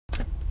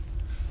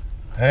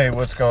Hey,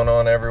 what's going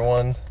on,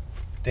 everyone?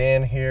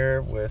 Dan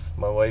here with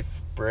my wife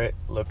Britt,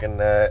 looking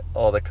at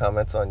all the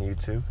comments on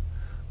YouTube.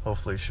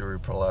 Hopefully she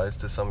replies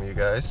to some of you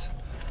guys.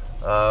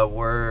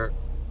 We're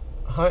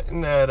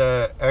hunting at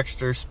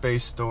extra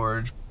space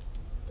storage,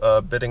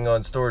 bidding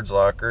on storage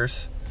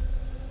lockers.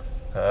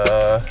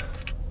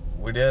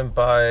 We didn't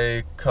buy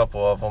a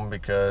couple of them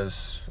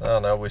because, I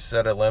don't know, we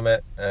set a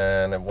limit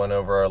and it went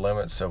over our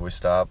limit, so we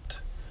stopped.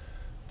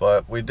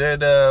 But we did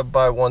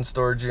buy one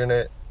storage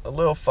unit, a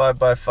little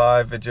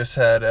 5x5. It just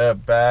had a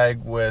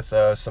bag with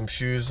some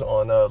shoes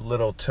on a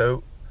little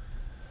tote,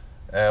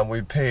 and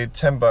we paid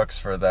 $10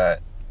 for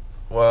that.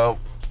 Well,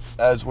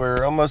 as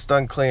we're almost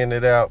done cleaning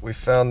it out, we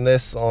found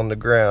this on the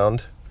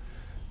ground,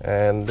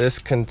 and this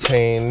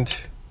contained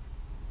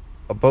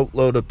a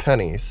boatload of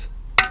pennies.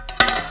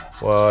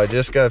 Well, I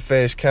just got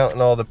finished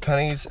counting all the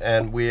pennies,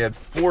 and we had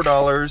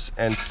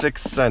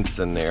 $4.06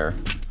 in there.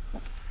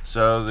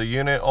 So the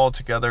unit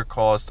altogether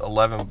cost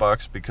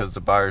 $11 because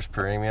the buyer's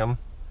premium.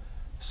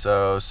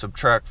 So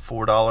subtract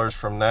 $4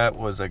 from that.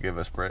 What does that give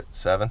us, Britt?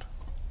 7?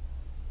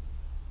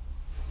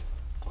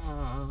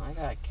 I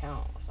gotta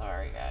count.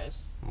 Sorry,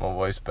 guys. My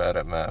wife's bad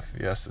at math.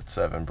 Yes, it's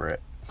 7,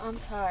 Britt. I'm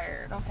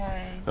tired.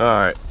 Okay.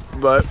 Alright,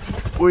 but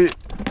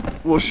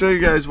we'll show you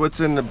guys what's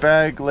in the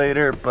bag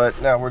later,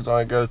 but now we're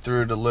going to go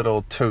through the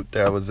little tote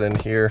that was in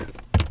here.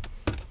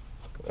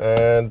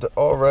 And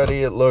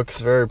already it looks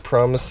very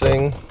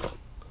promising.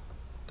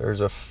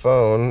 There's a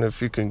phone,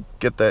 if you can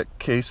get that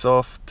case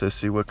off to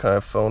see what kind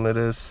of phone it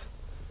is.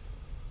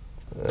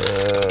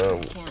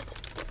 I can't.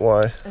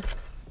 Why?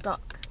 It's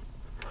stuck.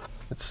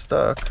 It's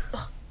stuck.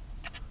 Ugh.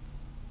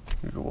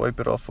 You could wipe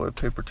it off with a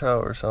paper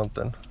towel or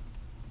something.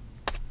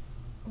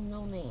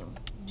 No name.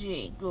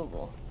 G.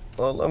 Google.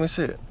 Well, let me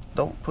see it.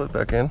 Don't put it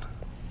back in.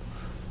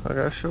 I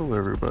gotta show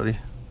everybody.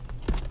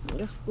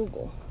 Just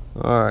Google.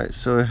 Alright,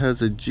 so it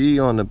has a G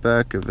on the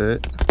back of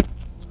it.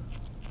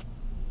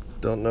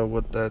 Don't know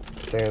what that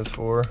stands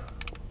for.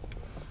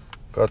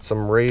 Got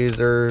some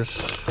razors,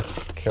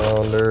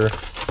 calendar.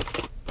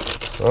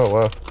 Oh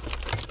wow.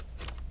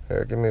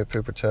 Here, give me a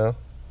paper towel.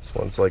 This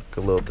one's like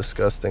a little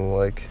disgusting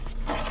like.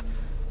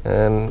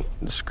 And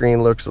the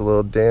screen looks a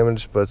little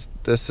damaged, but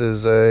this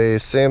is a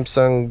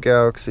Samsung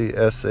Galaxy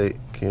S8.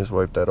 Can you just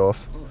wipe that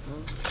off?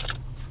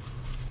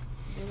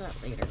 Do that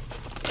later.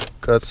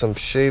 Got some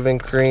shaving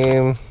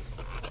cream.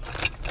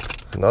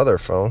 Another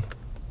phone.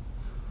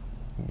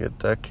 Get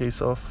that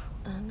case off.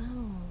 I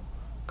know.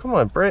 Come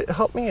on, Britt,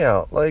 help me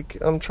out. Like,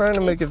 I'm trying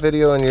to make a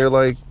video and you're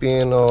like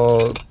being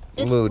all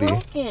moody.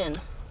 It's broken.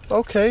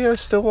 Okay, I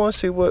still want to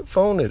see what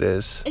phone it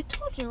is. It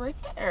told you right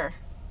there.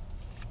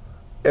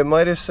 It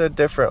might have said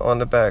different on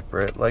the back,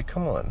 Britt. Like,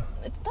 come on.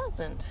 It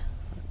doesn't.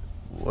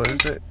 What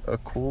is it? A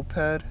cool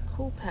pad?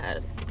 Cool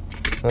pad.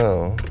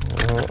 Oh,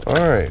 well,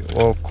 alright.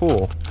 Well,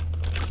 cool.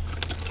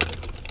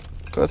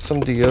 Got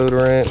some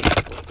deodorant.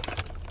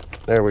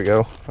 There we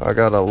go. I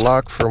got a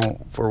lock for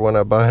when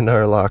I buy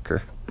another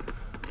locker.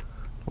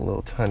 A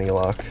little tiny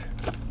lock.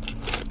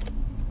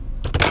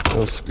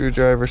 Little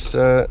screwdriver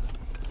set.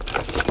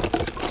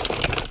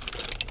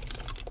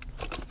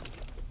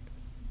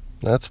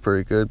 That's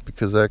pretty good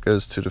because that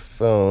goes to the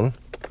phone.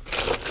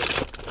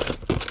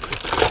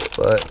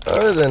 But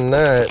other than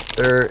that,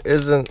 there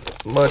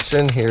isn't much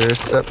in here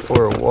except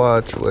for a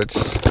watch, which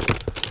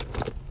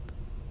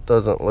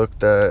doesn't look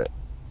that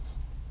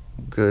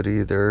good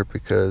either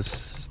because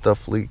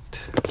stuff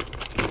leaked.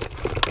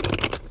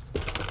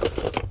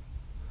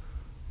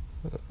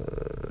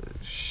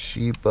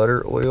 Shea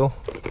butter oil.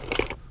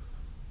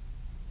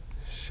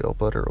 Shell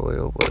butter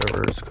oil,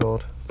 whatever it's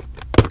called.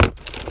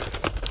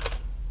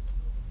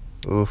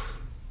 Oof.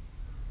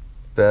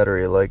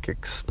 Battery like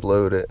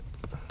exploded.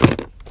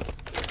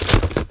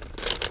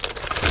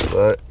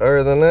 But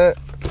other than that,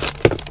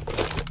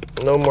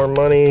 no more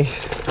money.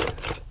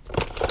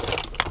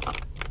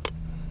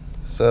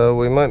 So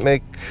we might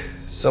make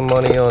some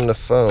money on the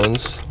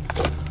phones.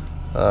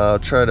 I'll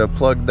try to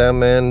plug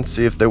them in,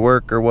 see if they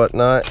work or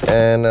whatnot,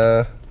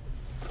 and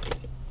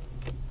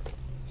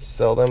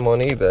sell them on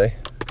eBay.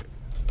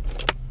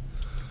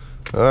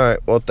 Alright,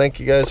 well, thank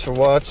you guys for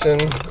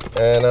watching,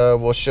 and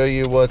we'll show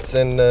you what's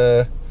in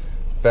the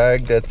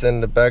bag that's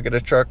in the back of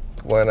the truck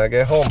when I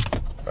get home.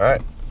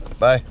 Alright,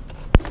 bye.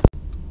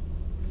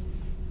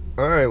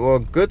 Alright, well,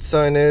 good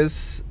sign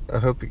is, I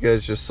hope you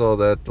guys just saw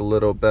that the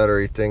little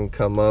battery thing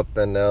come up,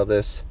 and now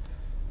this,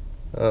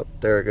 oh,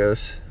 there it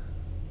goes.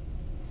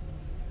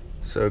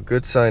 So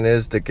good sign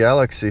is the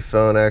Galaxy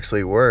phone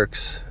actually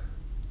works.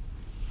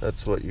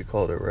 That's what you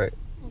called it, right?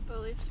 I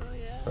believe so,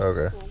 yeah.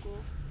 Okay.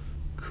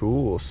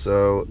 Cool,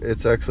 so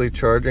it's actually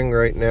charging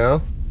right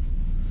now.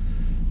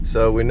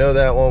 So we know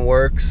that one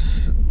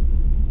works.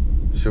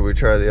 Should we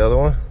try the other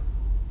one?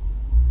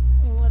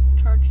 Let's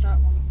charge that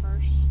one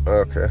first.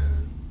 Okay.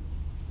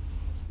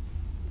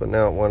 But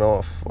now it went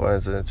off. Why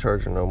isn't it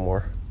charging no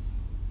more?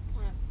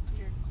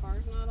 Your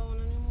car's not on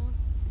anymore?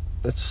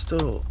 It's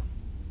still...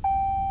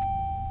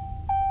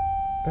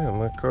 Yeah,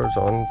 my car's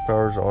on.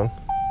 Power's on.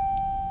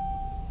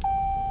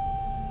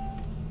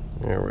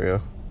 There we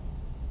go.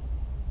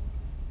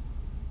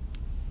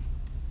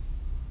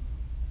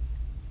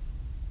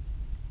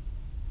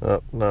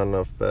 Oh, not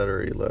enough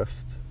battery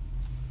left.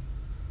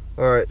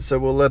 Alright, so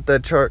we'll let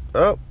that chart.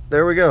 Oh,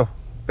 there we go.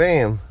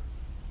 Bam.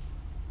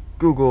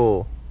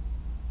 Google.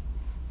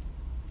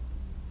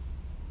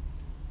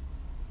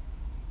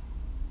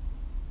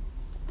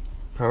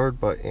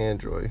 Powered by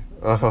Android.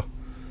 Oh,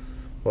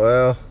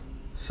 well,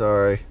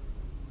 sorry.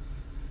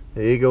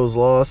 The Eagles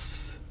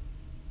lost.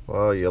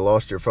 Well, you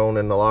lost your phone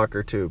in the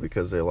locker too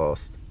because they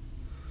lost.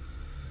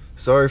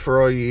 Sorry for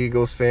all you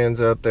Eagles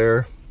fans out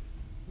there.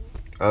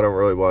 I don't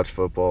really watch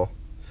football,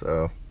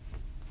 so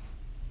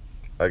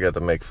I get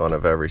to make fun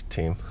of every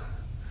team.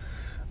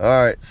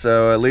 Alright,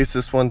 so at least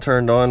this one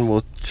turned on.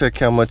 We'll check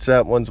how much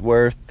that one's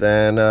worth,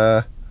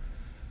 and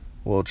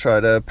we'll try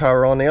to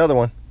power on the other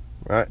one.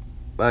 Alright,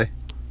 bye.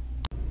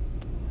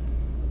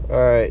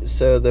 Alright,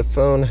 so the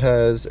phone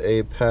has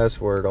a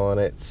password on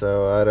it,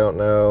 so I don't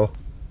know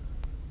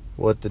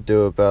what to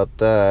do about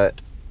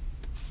that.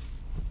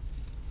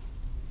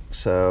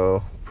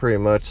 So pretty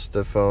much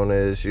the phone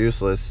is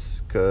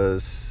useless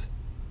because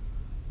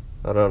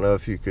I don't know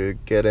if you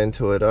could get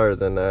into it other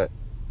than that.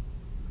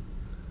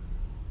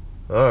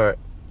 Alright,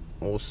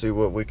 we'll see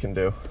what we can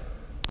do.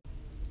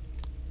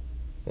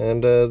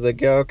 And the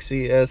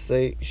Galaxy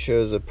S8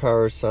 shows a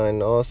power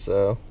sign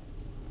also,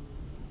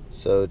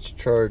 so it's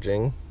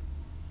charging.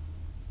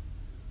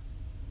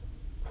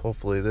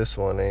 Hopefully this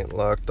one ain't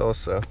locked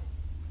also.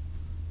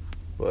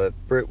 But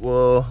Britt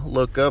will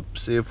look up,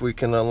 see if we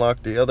can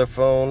unlock the other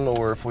phone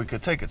or if we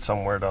could take it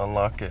somewhere to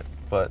unlock it,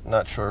 but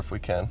not sure if we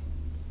can.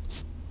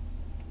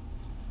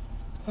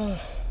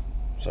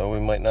 So we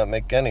might not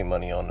make any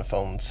money on the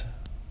phones,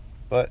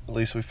 but at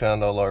least we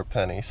found all our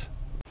pennies.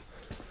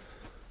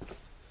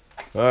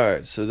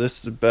 Alright, so this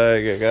is the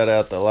bag I got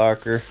out the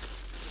locker.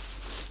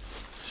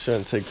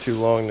 Shouldn't take too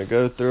long to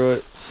go through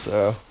it,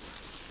 so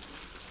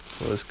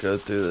let's go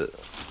through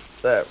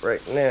that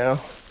right now.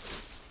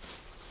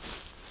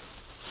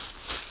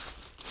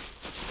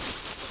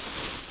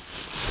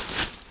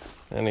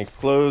 Any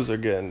clothes are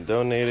getting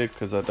donated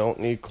because I don't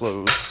need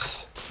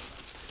clothes.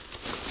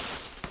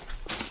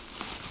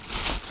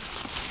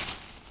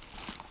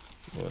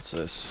 What's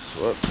this?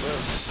 What's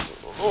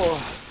this?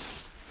 Oh.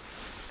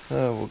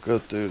 We'll go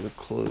through the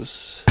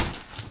clothes.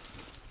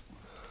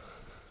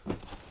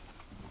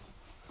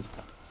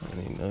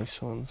 Any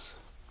nice ones?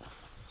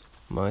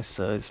 My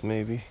size,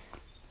 maybe.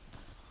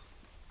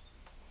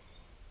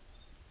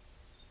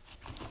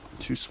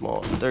 Too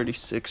small.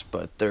 36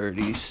 by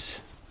 30s.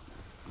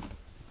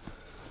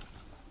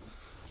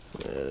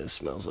 Yeah, it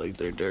smells like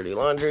they're dirty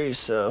laundry,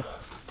 so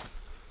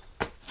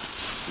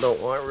don't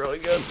want to really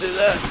go through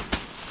that.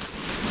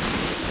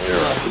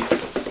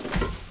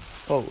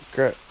 Holy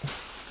crap.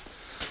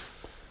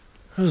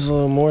 It was a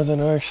little more than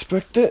I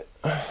expected.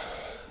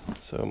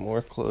 So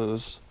more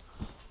clothes.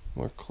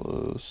 More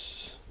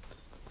clothes.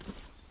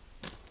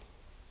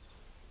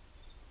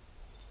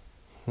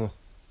 Huh.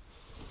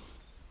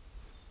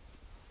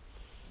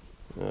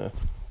 Yeah,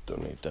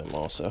 donate them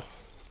also.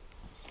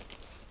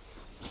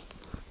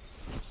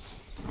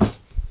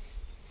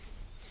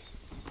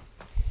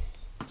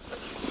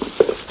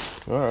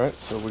 Alright,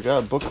 so we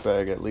got a book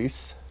bag at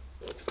least.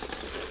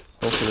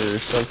 Hopefully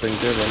there's something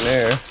good in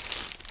there.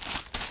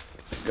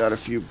 Got a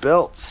few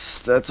belts,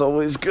 that's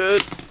always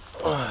good.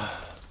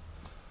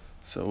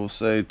 So we'll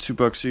say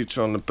 $2 each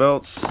on the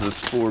belts,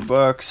 that's $4.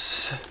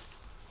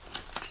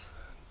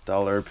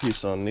 $1 a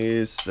piece on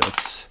these,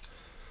 that's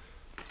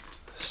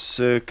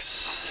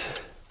 $6.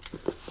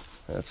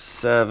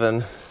 That's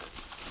 $7.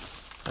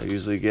 I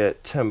usually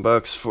get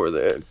 $10 for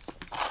the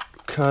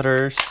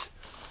cutters.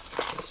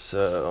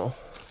 So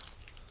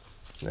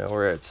now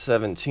we're at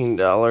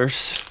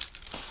 $17.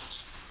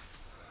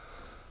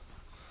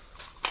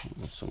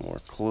 Some more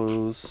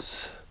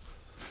clothes.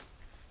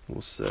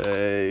 We'll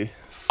say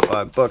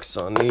 $5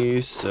 on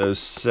these, so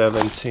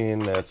 17,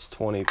 that's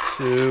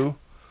 22.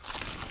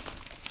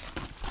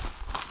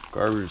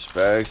 Garbage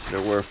bags,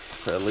 they're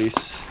worth at least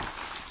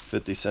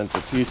 50 cents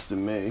a piece to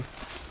me.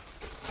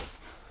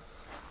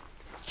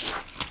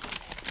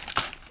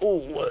 Oh,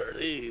 what are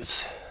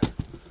these?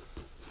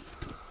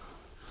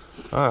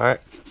 Alright,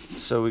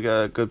 so we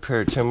got a good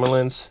pair of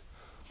Timberlands.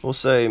 We'll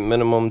say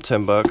minimum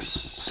 $10,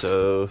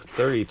 so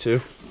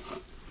 32.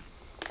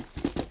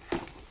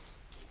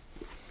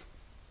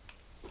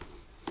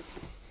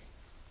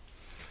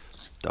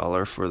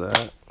 $1 for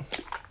that.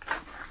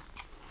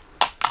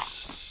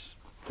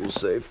 We'll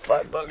say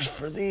 $5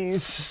 for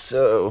these,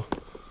 so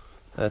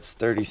that's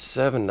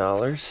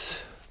 $37.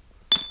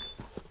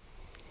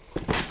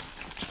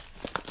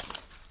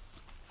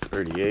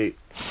 38.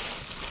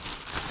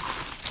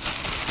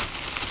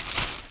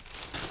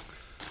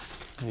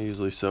 I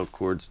usually sell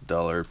cords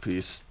 $1 a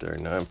piece. They're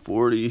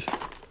 $9.40.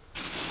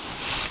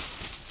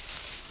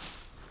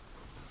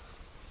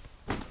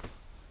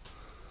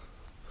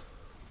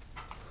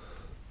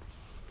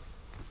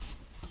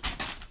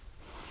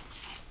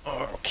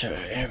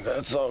 Okay,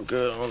 that's all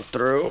good on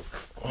through.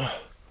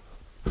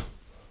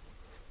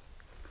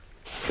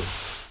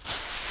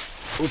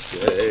 We'll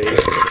say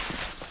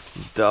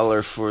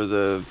 $1 for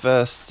the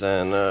vest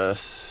and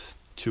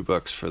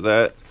 $2 for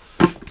that.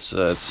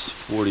 So that's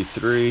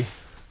 43.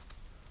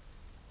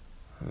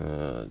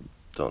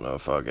 Don't know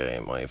if I'll get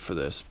any money for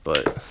this,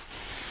 but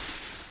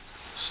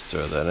just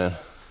throw that in.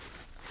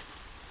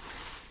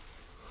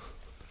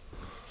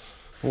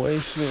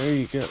 Wayfair,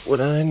 you got what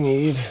I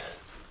need.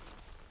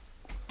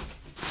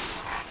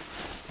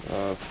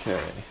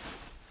 Okay.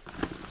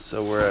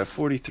 So we're at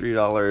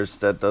 $43.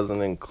 That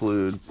doesn't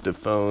include the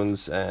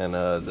phones and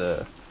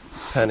the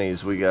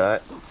pennies we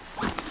got.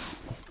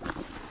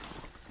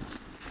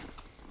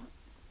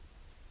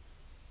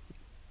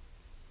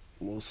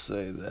 We'll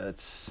say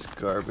that's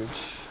garbage.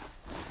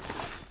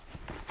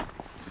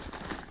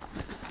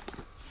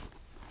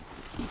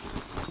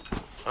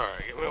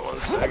 Alright, give me 1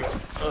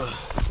 second.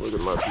 Look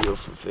at my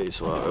beautiful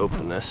face while I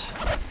open this.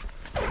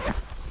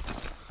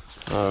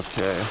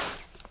 Okay.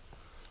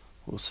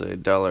 We'll say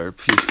 $1 a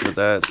piece for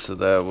that, so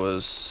that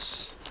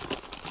was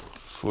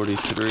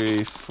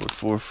 43 for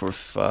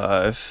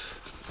 445.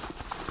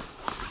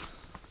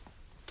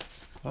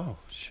 Oh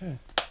shit!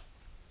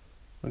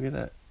 Look at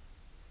that,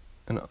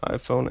 an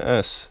iPhone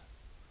S.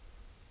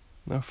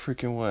 No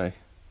freaking way.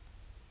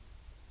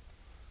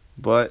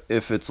 But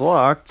if it's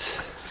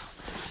locked,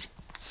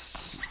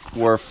 it's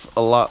worth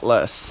a lot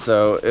less.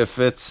 So if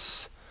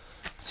it's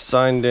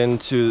signed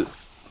into,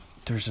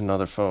 there's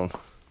another phone.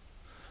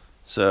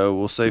 So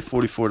we'll say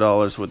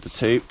 $44 with the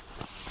tape,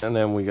 and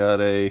then we got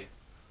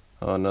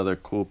another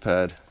cool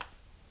pad.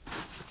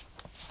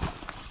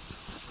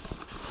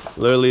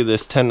 Literally,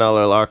 this $10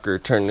 locker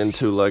turned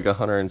into like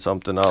 $100 and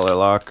something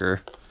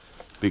locker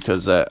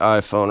because that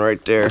iPhone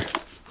right there,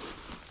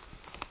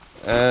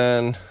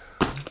 and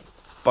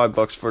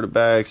 $5 for the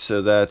bag,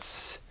 so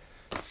that's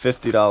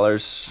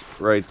 $50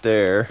 right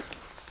there.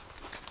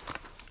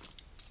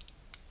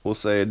 We'll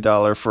say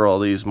 $1 for all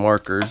these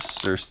markers.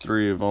 There's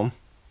 3 of them.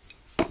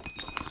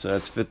 So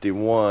that's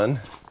 51.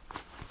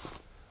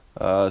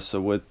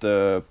 So with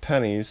the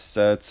pennies,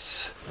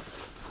 that's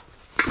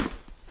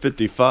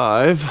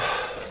 55.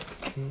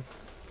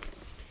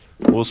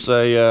 We'll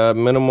say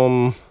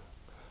minimum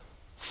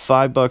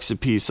 $5 a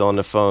piece on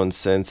the phone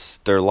since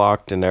they're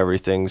locked and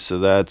everything. So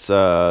that's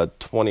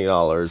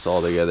 $20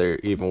 altogether,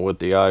 even with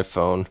the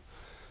iPhone.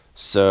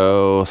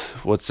 So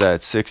what's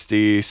that?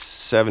 60,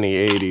 70,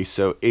 80.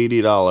 So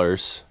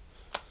 $80.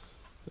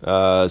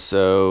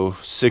 So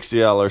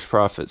 $60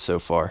 profit so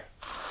far,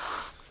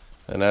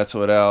 and that's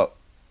without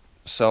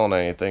selling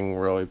anything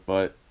really.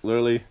 But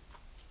literally,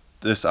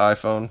 this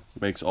iPhone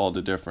makes all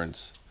the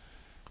difference.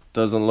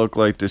 Doesn't look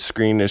like the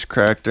screen is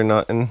cracked or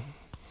nothing.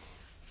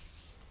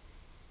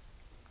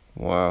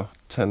 Wow,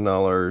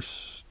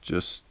 $10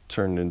 just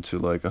turned into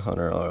like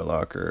 $100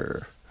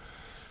 locker,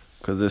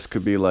 because this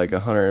could be like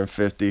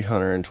 $150,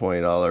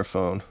 $120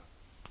 phone.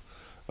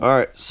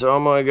 Alright, so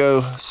I'm gonna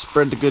go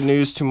spread the good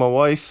news to my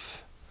wife.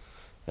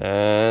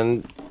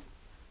 And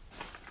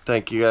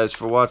thank you guys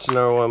for watching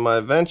another one of my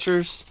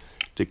adventures.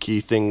 The key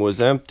thing was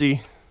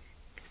empty,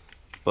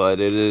 but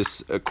it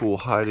is a cool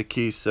hide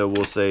key, so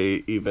we'll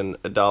say even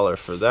 $1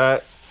 for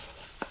that.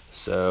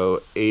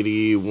 So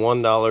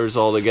 $81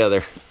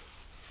 altogether.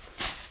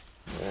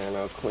 And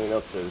I'll clean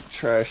up the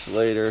trash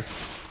later.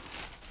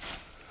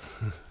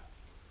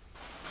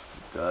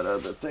 Got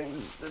other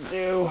things to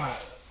do.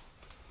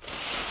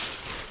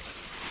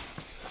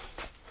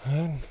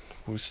 And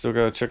we still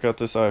gotta check out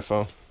this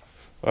iPhone.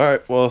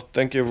 Alright, well,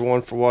 thank you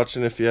everyone for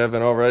watching. If you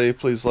haven't already,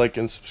 please like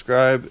and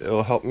subscribe.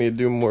 It'll help me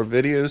do more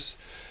videos,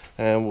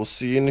 and we'll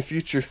see you in the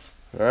future.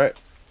 Alright,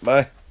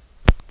 bye.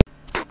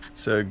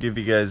 So, give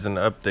you guys an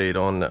update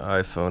on the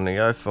iPhone. The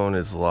iPhone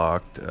is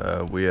locked.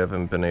 We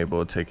haven't been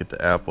able to take it to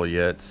Apple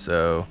yet,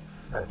 so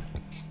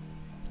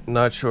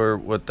not sure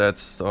what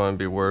that's going to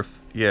be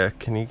worth. Yeah,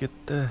 can you get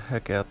the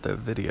heck out that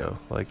video?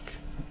 Like,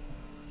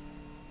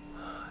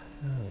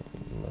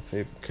 my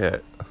favorite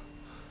cat.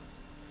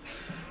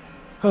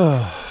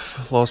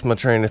 Lost my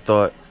train of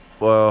thought.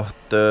 Well,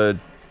 the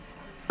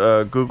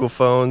Google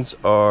phones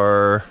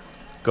are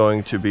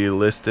going to be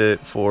listed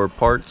for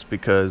parts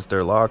because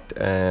they're locked,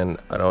 and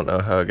I don't know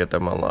how to get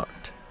them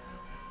unlocked.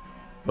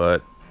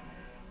 But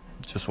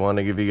just want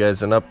to give you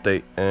guys an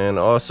update. And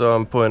also,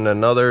 I'm putting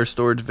another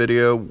storage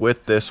video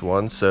with this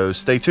one, so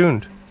stay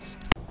tuned.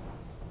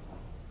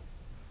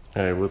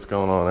 Hey, what's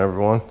going on,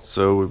 everyone?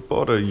 So we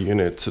bought a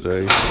unit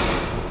today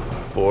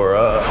for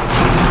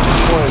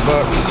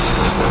 $20.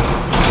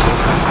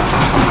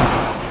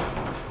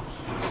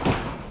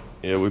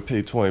 Yeah, we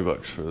paid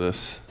 $20 for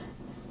this.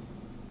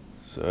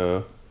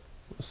 So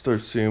let's start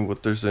seeing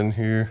what there's in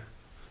here.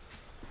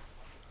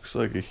 Looks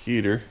like a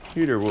heater.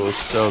 Heater will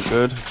sell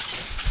good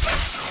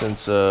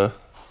since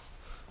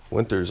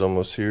winter's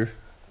almost here.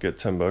 Get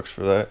 $10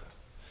 for that.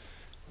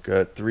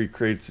 Got 3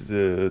 crates of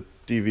the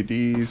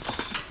DVDs,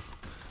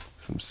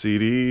 some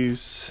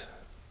CDs,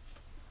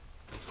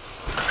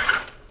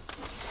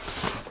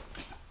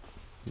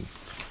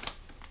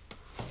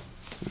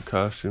 some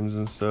costumes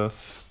and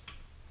stuff.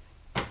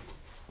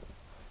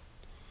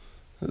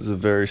 This is a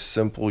very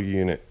simple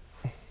unit.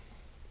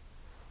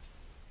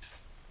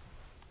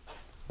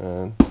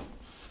 And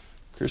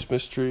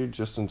Christmas tree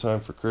just in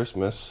time for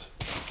Christmas.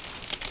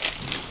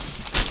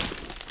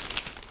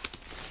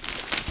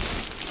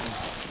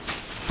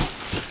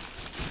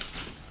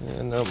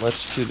 Yeah, not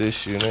much to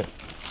this unit.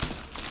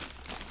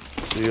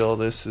 See, all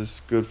this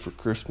is good for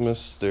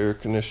Christmas. The air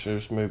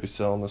conditioners maybe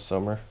sell in the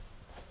summer.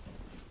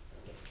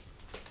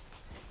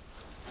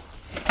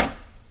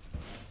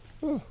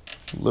 Oh,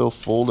 little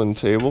folding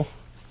table.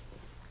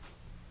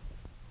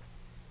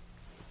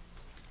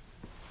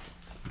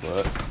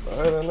 But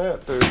other than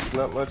that, there's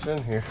not much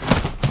in here.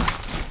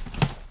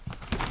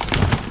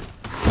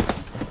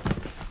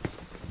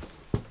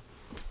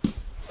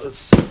 Let's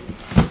see.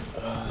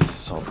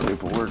 This is all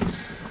paperwork.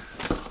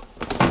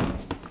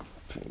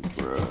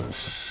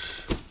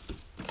 Paintbrush.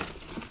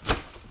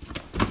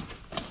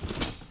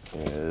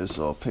 Yeah, this is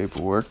all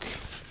paperwork.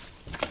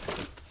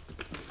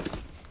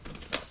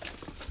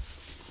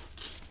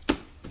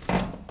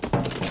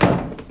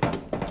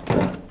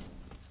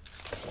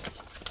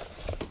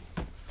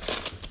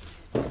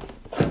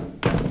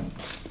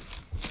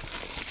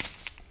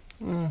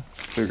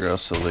 Figure out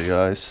silly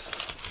guys.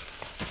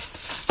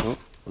 Oh,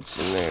 what's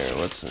in there?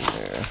 What's in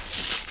there?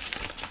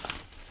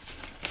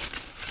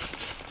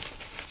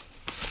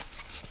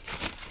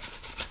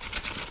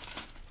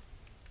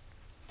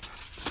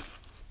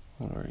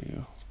 What are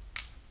you?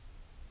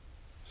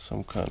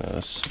 Some kind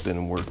of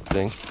spin work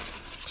thing.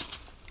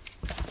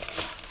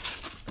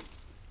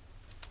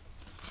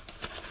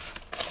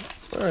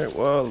 Alright,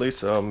 well, at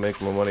least I'll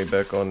make my money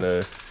back on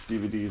the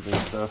DVDs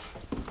and stuff.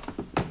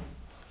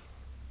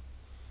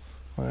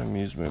 My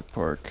amusement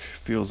park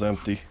feels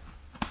empty.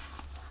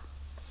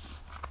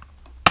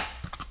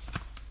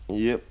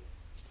 Yep,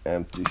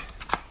 empty.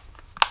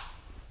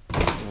 I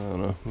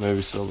don't know,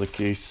 maybe sell the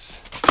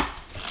case.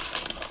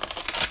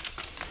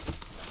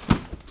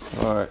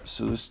 Alright,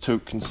 so this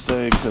tote can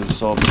stay because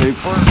it's all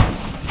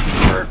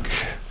paperwork.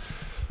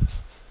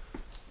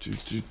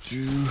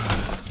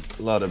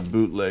 A lot of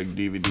bootleg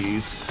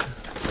DVDs.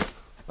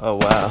 Oh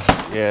wow,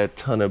 yeah, a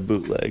ton of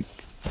bootleg.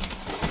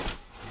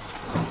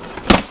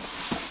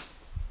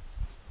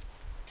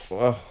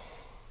 Well,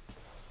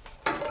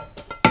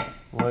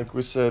 like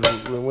we said,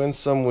 we win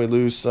some, we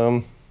lose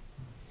some.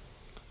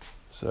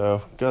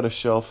 So, got a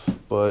shelf,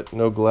 but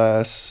no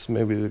glass.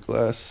 Maybe the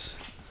glass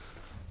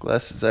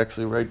is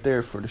actually right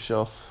there for the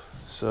shelf.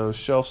 So,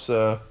 shelf's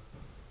it's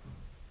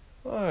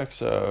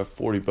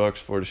 $40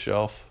 for the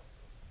shelf.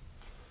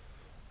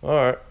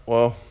 Alright,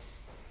 well,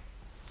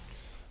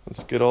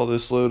 let's get all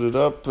this loaded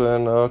up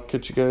and I'll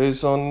catch you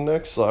guys on the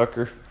next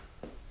locker.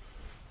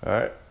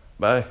 Alright,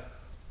 bye.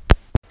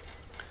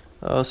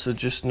 I also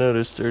just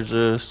noticed there's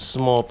a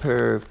small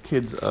pair of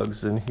kids'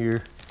 Uggs in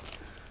here.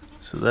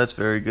 So that's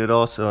very good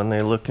also, and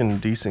they look in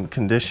decent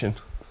condition.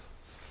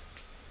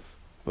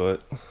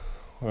 But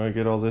when I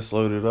get all this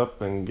loaded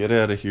up and get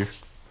out of here.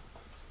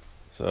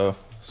 So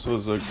this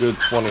was a good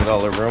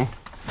 $20 room.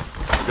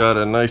 Got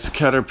a nice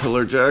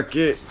Caterpillar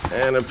jacket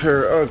and a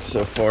pair of Uggs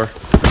so far.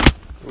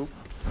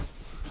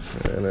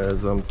 And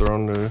as I'm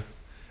throwing the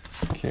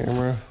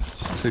camera,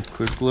 just take a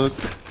quick look.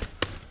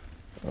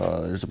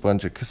 There's a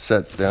bunch of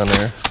cassettes down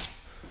there.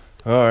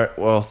 Alright,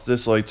 well,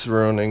 this light's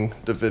ruining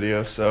the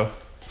video, so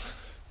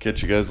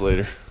catch you guys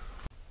later.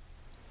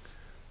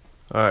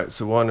 Alright,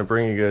 so wanted to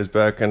bring you guys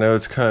back. I know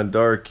it's kind of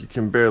dark, you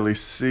can barely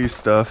see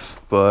stuff,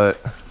 but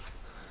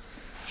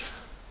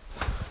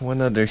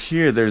when under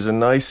here, there's a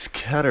nice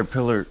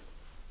Caterpillar.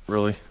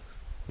 Really,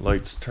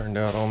 lights turned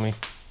out on me.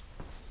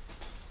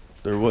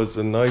 There was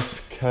a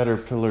nice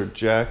Caterpillar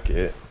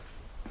jacket,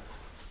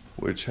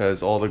 which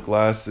has all the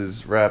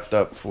glasses wrapped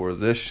up for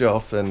this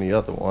shelf and the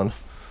other one.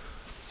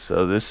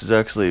 So this is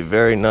actually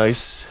very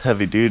nice,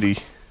 heavy duty.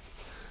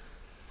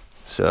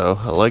 So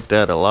I like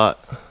that a lot.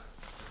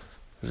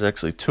 There's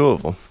actually two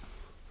of them,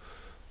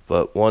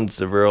 but one's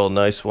the real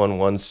nice one,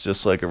 one's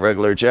just like a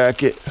regular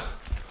jacket.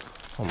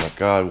 Oh my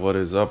god, what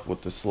is up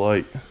with this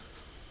light?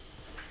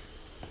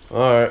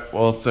 Alright,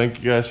 well, thank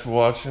you guys for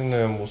watching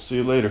and we'll see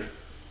you later.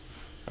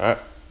 Alright,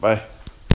 bye.